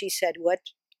she said, what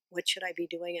should I be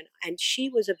doing? And she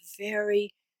was a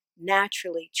very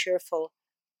naturally cheerful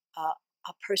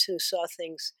a person who saw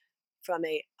things from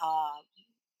a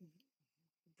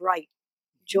bright,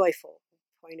 joyful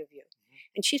point of view.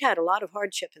 And she'd had a lot of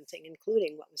hardship and thing,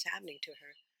 including what was happening to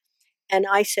her. And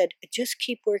I said, just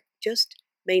keep work, just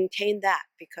maintain that,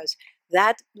 because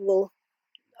that will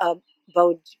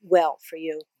bode well for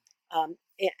you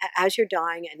as you're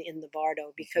dying and in the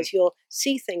Bardo, because you'll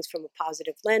see things from a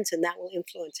positive lens, and that will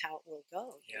influence how it will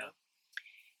go. You know?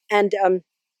 And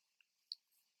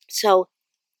so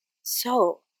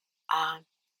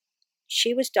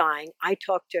she was dying. I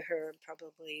talked to her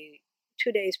probably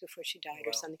 2 days before she died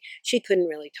or something. She couldn't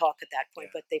really talk at that point,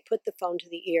 but they put the phone to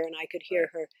the ear, and I could hear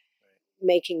her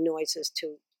making noises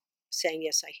to saying,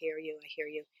 yes, I hear you, I hear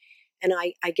you. And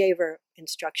I gave her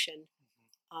instruction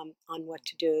on what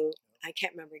to do. I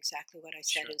can't remember exactly what I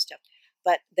said and stuff,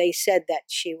 but they said that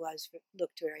she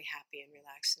looked very happy and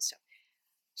relaxed and stuff.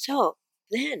 So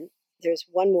then there's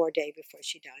one more day before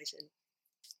she dies,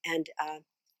 and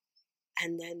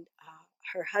then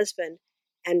her husband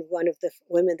and one of the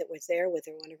women that was there with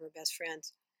her, one of her best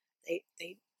friends, they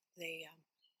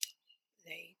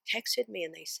texted me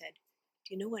and they said,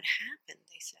 do you know what happened?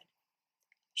 They said,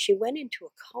 she went into a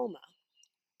coma,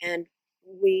 and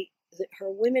her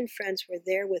women friends were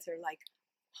there with her, like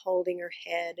holding her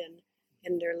head and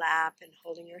in their lap and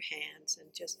holding her hands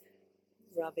and just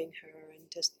rubbing her and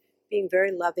just being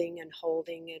very loving and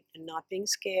holding it and not being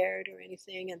scared or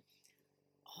anything. And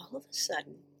all of a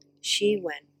sudden, she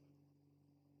went,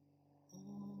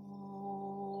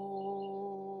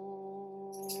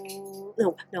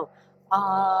 no,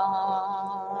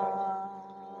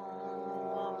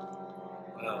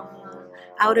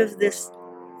 out of this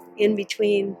in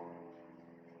between.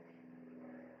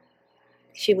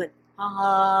 She went,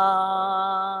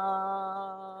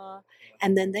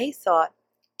 and then they thought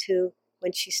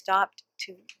when she stopped,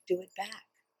 to do it back.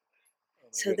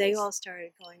 So they all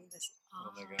started going this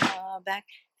back,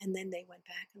 and then they went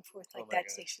back and forth like that.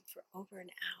 They said for over an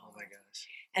hour. Oh my gosh!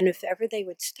 And if ever they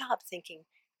would stop, thinking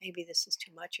maybe this is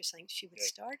too much or something, she would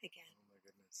start again. Oh my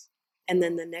goodness! And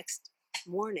then the next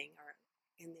morning or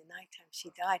in the nighttime, she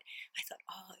died. I thought,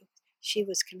 she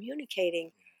was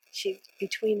communicating. She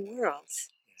between worlds.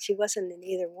 She wasn't in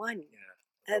either one.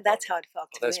 That's how it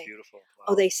felt to me. That's beautiful. Wow.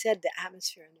 Oh, they said the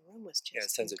atmosphere in the room was just... it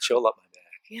sends a chill up my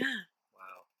back. Yeah.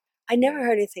 Wow. I never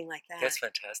heard anything like that. That's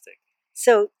fantastic.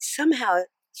 So somehow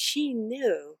she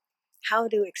knew how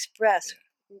to express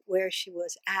where she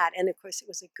was at. And of course, it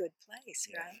was a good place,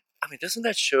 right? I mean, doesn't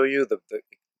that show you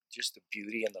just the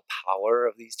beauty and the power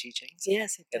of these teachings?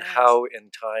 Yes, it does. And how in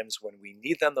times when we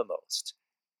need them the most,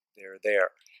 they're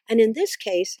there. And in this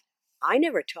case, I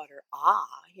never taught her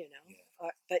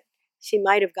but she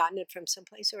might have gotten it from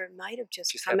someplace, or it might have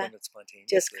just come out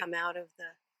of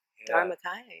the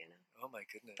Dharmakaya, Oh my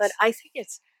goodness! But I think it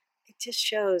just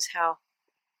shows how,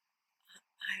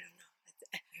 I don't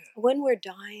know, when we're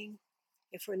dying,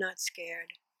 if we're not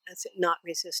scared, that's it, not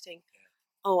resisting.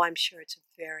 I'm sure it's a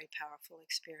very powerful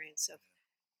experience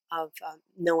of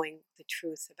knowing the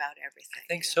truth about everything. I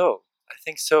think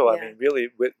so. I mean, really,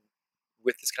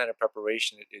 with this kind of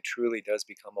preparation, it truly does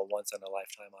become a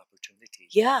once-in-a-lifetime opportunity.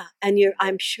 Yeah, and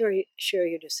I'm sure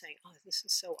you're just saying, "Oh, this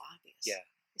is so obvious." Yeah.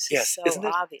 This is so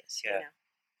obvious. Yeah.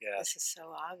 Yeah. This is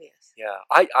so obvious. Yeah.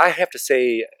 I have to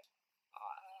say,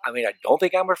 I mean, I don't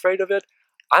think I'm afraid of it.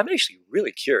 I'm actually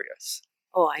really curious.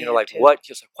 Oh, I am like too. what?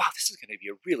 Just like, wow, this is going to be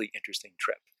a really interesting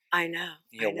trip. I know.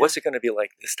 What's it going to be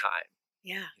like this time?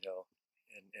 Yeah.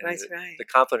 And that's right. The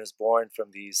confidence born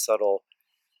from these subtle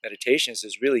meditations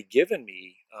has really given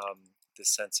me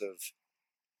this sense of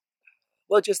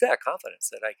Well, just that confidence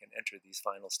that I can enter these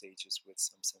final stages with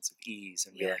some sense of ease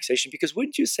and relaxation. Because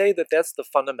wouldn't you say that that's the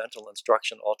fundamental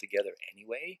instruction altogether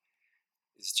anyway?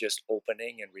 Is just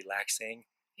opening and relaxing.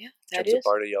 Yeah, in terms of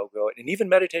bardo yoga and even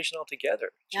meditation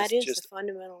altogether. That is the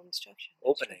fundamental instruction.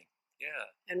 Opening, yeah.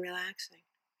 And relaxing.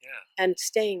 Yeah. And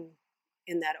staying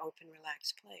in that open,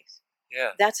 relaxed place.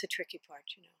 Yeah. That's the tricky part,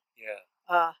 you know. Yeah.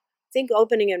 I think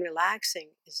opening and relaxing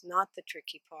is not the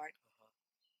tricky part.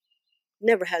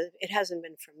 It hasn't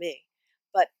been for me.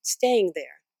 But staying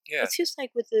there. Yeah. It's just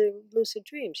like with the lucid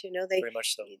dreams, you know. Very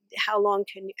much so. How long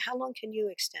can you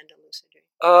extend a lucid dream?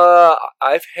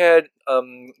 I've had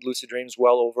lucid dreams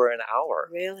well over an hour.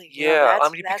 Really? Yeah.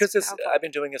 Well, because I've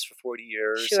been doing this for 40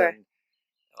 years. Sure.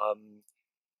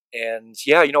 And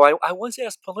yeah, you know, I once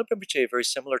asked Trungpa Rinpoche a very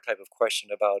similar type of question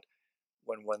about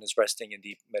when one is resting in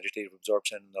deep meditative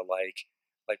absorption and the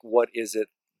like what is it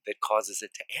that causes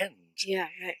it to end? Yeah,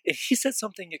 right. And he said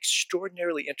something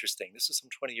extraordinarily interesting. This was some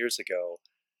 20 years ago.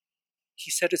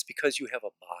 He said it's because you have a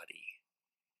body.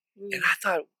 And I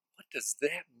thought, what does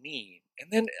that mean?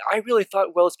 And then I really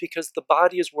thought, well, it's because the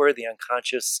body is where the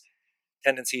unconscious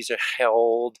tendencies are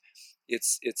held.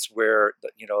 It's where,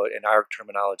 you know, in our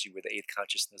terminology, where the eighth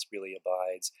consciousness really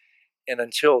abides. And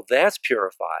until that's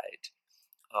purified,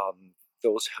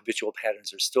 those habitual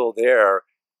patterns are still there,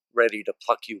 ready to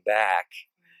pluck you back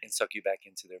and suck you back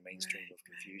into their mainstream of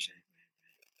confusion.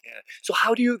 Yeah. So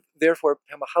how do you, therefore,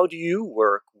 Pema, how do you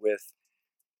work with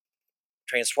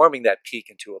transforming that peak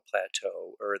into a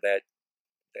plateau or that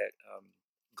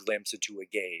glimpse into a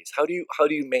gaze? How do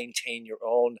you maintain your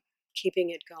own keeping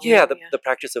it going? Yeah, the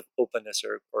practice of openness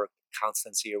or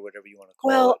constancy or whatever you want to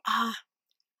call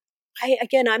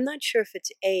it. I'm not sure if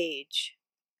it's age.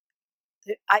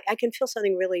 I can feel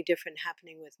something really different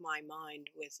happening with my mind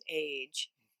with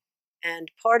age.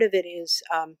 And part of it is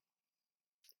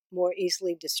more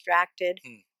easily distracted.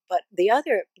 But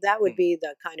that would be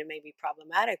the kind of maybe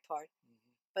problematic part.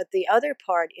 But the other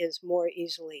part is more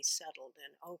easily settled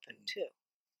and open too.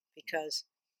 Because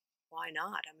why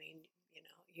not? I mean, you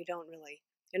know,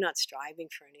 you're not striving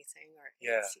for anything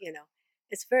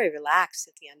it's very relaxed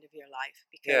at the end of your life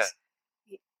because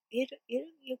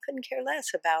you couldn't care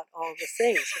less about all the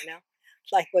things, you know,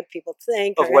 like what people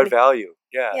think. Of what value,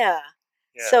 Yeah.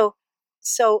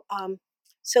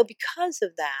 So because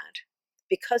of that,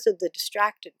 because of the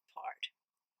distracted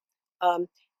part,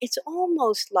 it's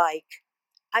almost like,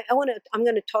 I'm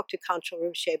going to talk to Trungpa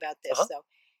Rinpoche about this though.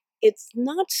 It's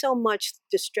not so much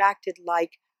distracted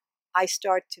like I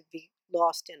start to be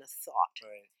lost in a thought.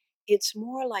 Right. It's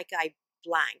more like I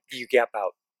blank. You gap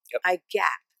out. Yep. I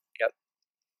gap. Yep.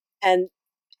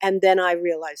 And then I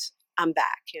realize I'm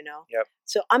back, you know. Yep.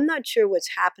 So I'm not sure what's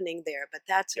happening there, but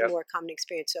that's a more common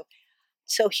experience.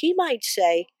 So he might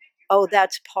say, oh,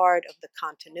 that's part of the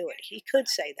continuity. He could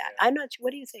say that. I'm not sure.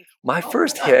 What do you think? My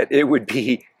first hit, it would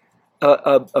be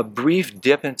a brief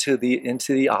dip into the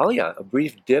aliyah, a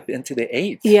brief dip into the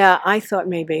eighth. Yeah, I thought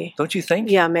maybe. Don't you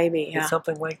think? Yeah, maybe. Yeah. It's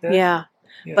something like that. Yeah.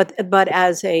 But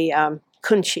as a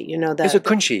kunchi, you know, it's a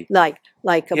kunchi, like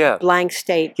a blank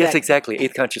state. Yes, exactly.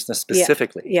 Eighth consciousness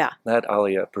specifically. Yeah. Not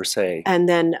aliyah per se. And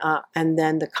then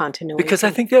the continuity. Because I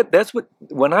think that's what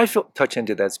when I touch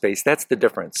into that space, that's the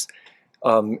difference,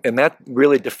 and that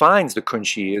really defines the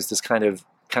kunchi is this kind of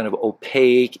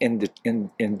opaque,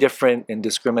 indifferent,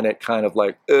 indiscriminate kind of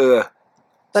like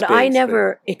But I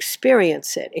never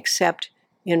experience it except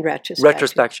in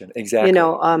retrospection. Exactly. You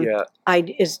know,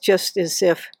 it's just as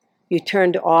if you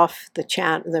turned off the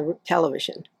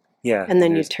television. Yeah. And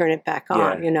then you turn it back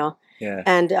on. You know. Yeah.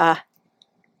 And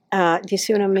do you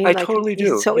see what I mean? I totally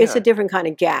do. So it's a different kind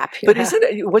of gap. But isn't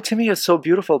it what to me is so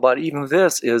beautiful about even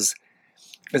this is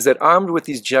that armed with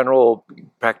these general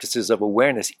practices of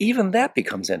awareness, even that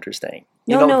becomes interesting.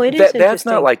 It is interesting. That's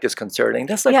not like disconcerting.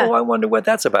 That's like, oh, I wonder what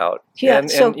that's about. Yeah.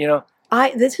 And you know.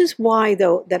 This is why,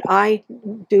 though, that I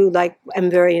am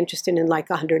very interested in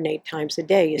 108 times a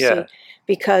day, you see.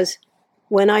 Because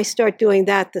when I start doing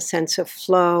that, the sense of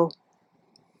flow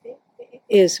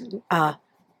is,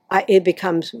 it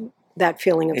becomes that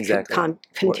feeling of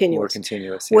continuous. More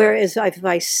continuous. Yeah. Whereas if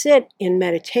I sit in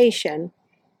meditation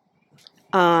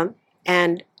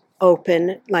and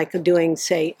open, like doing,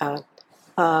 say,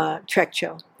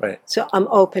 trekchö. Right. So I'm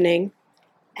opening.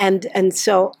 And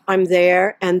so I'm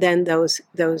there, and then those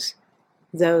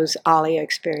aliyah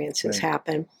experiences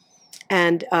happen,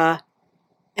 and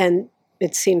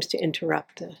it seems to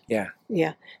interrupt the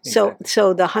Exactly.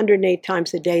 So the 108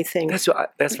 times a day thing. That's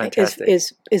fantastic.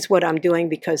 Is what I'm doing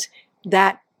because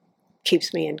that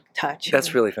keeps me in touch.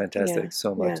 That's really fantastic.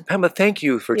 So much. Yeah. Pema, thank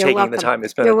you for You're taking welcome. the time.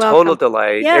 It's been You're a total welcome.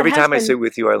 delight. Yeah, Every it has time I been. sit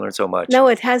with you, I learn so much. No,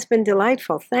 it has been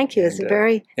delightful. Thank you. It's And,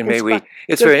 very. and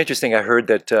it's very interesting. I heard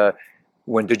that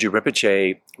when Trungpa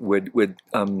Rinpoche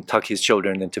would tuck his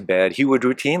children into bed, he would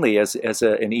routinely, as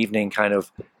an evening kind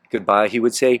of goodbye, he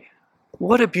would say,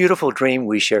 "What a beautiful dream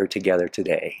we shared together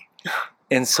today."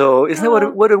 And so, isn't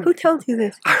that what a Who told you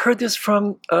this? I heard this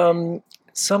from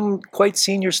some quite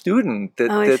senior student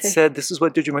that said this is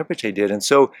what Trungpa Rinpoche did. And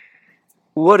so,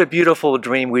 what a beautiful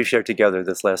dream we've shared together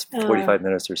this last 45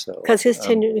 minutes or so. Because his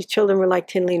children were like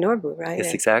Tinley Norbu, right?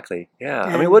 Yes, exactly. Yeah.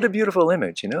 I mean, what a beautiful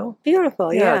image, you know?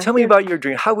 Beautiful, yeah. Tell me about your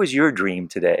dream. How was your dream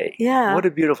today? Yeah. What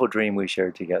a beautiful dream we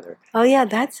shared together. Oh, yeah,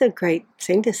 that's a great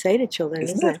thing to say to children,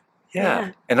 isn't it?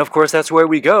 Yeah. And of course, that's where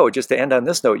we go. Just to end on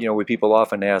this note, you know, where people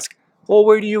often ask, well,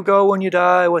 where do you go when you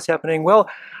die? What's happening? Well,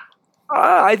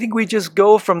 I think we just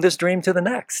go from this dream to the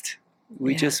next.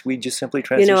 We just simply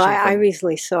transition. You know, I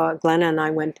recently saw, Glenna and I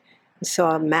went and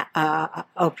saw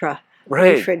Oprah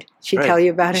Winfrey. She tell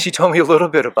you about it? She told me a little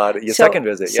bit about it, your second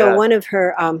visit. So one of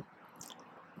her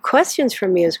questions for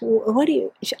me is, what do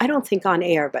you, I don't think on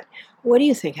air, but what do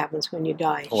you think happens when you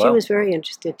die? She was very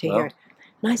interested to hear.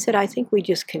 And I said, I think we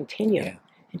just continue. Yeah.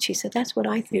 And she said, that's what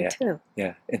I think too.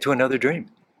 Yeah, into another dream.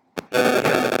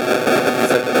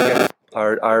 Yeah.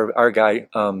 Our guy,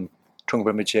 Trungpa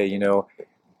Rinpoche, you know,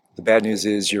 the bad news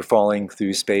is you're falling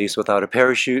through space without a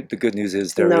parachute. The good news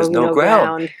is there is no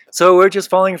ground. So we're just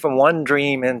falling from one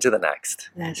dream into the next.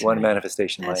 That's one right.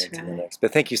 manifestation line That's into right. the next.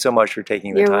 But thank you so much for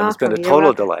taking the You're time. welcome. It's been a You're total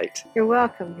welcome. delight. You're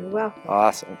welcome. You're welcome.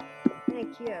 Awesome.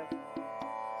 Thank you.